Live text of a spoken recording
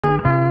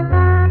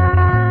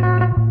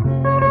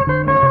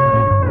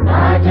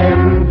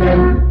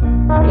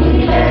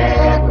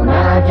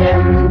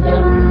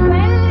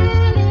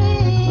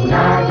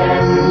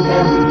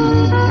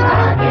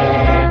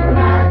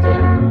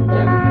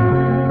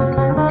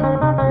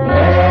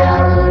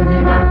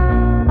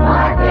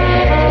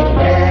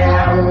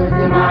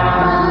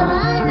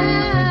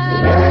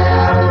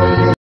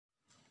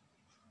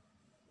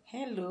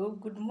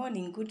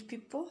morning, good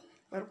people.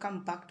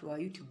 Welcome back to our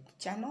YouTube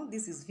channel.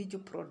 This is Video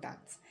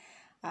Products.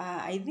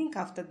 I think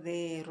after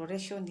the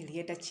rotation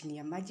nilienda chini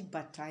ya maji,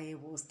 but I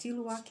was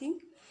still working.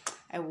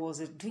 I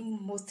was doing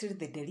mostly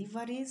the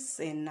deliveries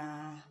and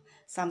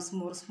some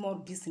small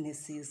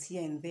businesses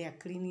here and there,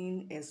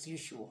 cleaning as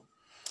usual.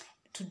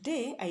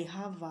 Today I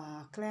have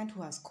a client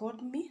who has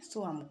called me,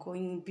 so I'm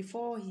going,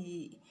 before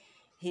he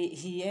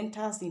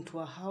enters into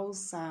a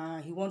house,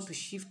 he wants to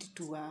shift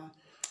to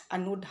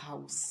an old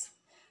house.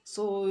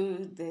 So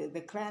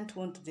the client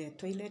wants the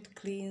toilet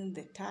clean,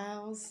 the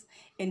tiles,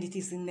 and it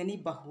is in the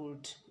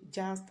neighborhood,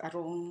 just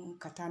around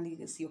Katani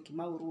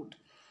Syokimau Rd.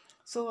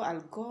 So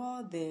I'll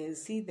go there,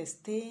 see the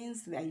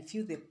stains, I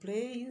feel the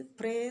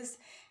praise,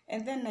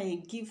 and then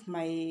I give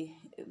my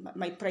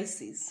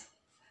prices.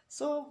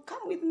 So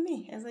come with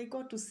me as I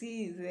go to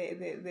see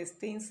the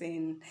stains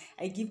and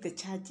I give the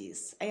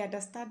charges. I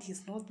understand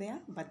he's not there,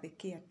 but the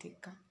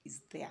caretaker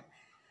is there.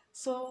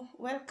 So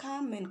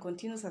welcome and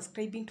continue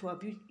subscribing to our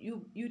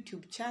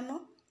YouTube channel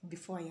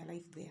before I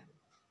arrive there.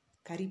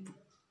 Karibu.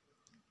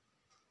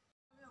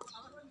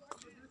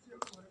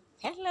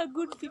 Hello,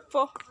 good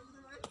people.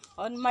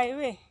 On my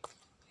way,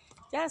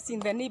 just in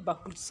the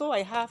neighborhood, so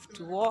I have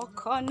to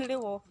walk, only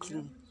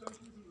walking.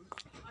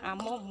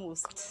 I'm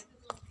almost.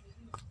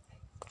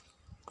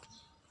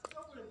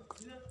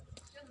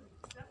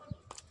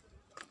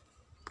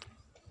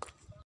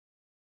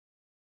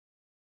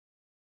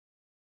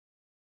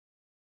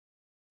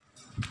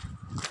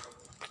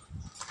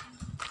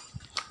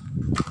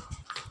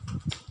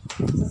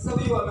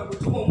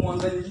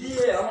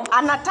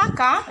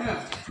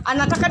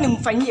 Anataka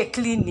nimfanyie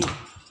cleaning.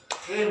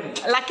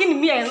 Lakini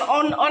mimi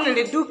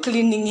only do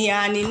cleaning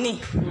ya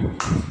nini?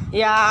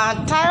 Ya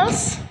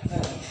tiles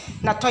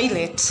na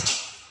toilet.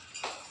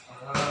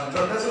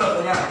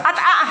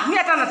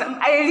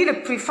 I really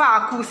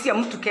prefer kuhusia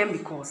mtu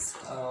chemicals.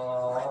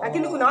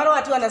 Lakini kuna wale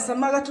watu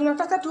wanasemaga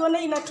tunataka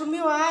tuone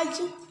inatumiwa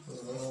aje.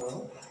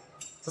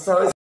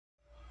 Sasa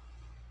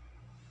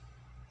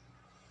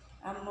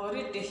I'm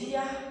already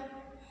here.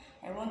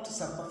 I want to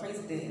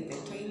supervise the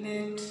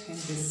toilet and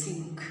the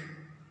sink.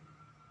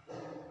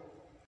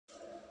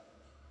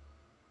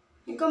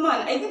 Come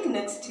on, I think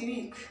next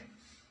week.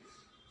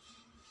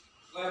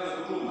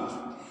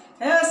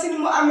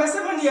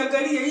 Amesema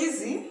niangalie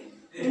hizi,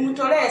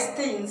 nimtolee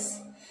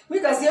stains.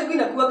 Mimi kazi yangu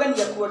inakuwa ni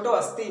ya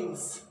kuondoa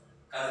stains.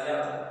 Kazi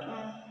yako?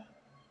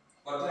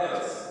 What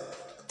tiles?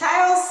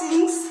 Tiles,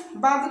 sinks,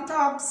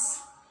 bathtubs.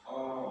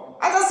 Oh.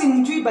 Hata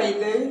simjui by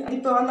the way.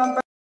 Alipewa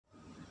namba.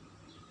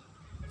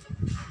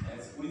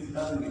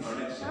 The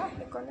connection.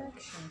 The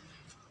connection.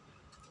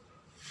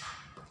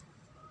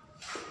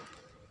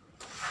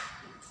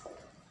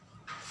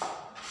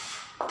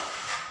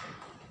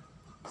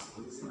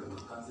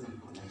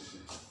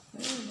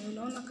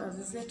 Unaona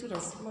kazi zetu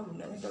lazima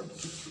unaenda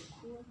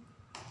ukichukua.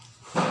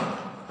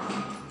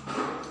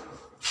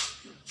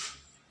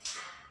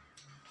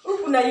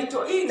 Huku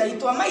hii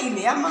inaitwa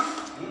Muiri ama?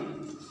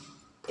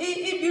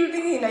 Hii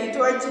building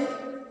inaitwaje?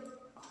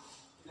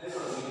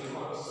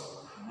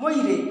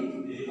 Muiri.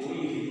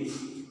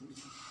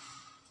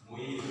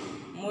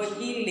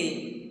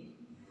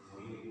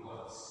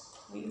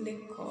 Muiri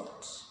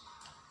Court.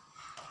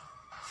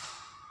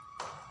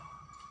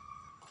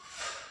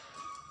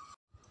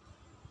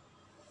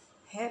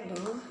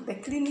 Hello, the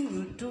cleaning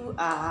we'll do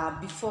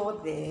before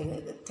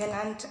the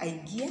tenant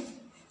idea.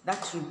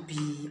 That will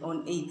be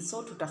on 8th.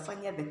 So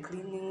tutafanya the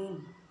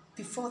cleaning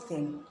before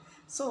then.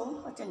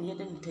 So wacha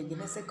niende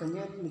nitengeneze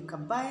kwenye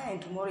nikabaya,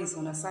 and tomorrow is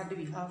on a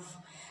Saturday, we have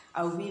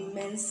a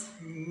women's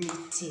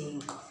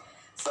meeting.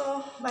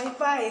 So bye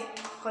bye.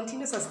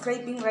 Continue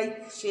subscribing,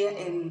 like, share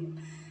and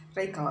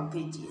like our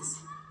pages.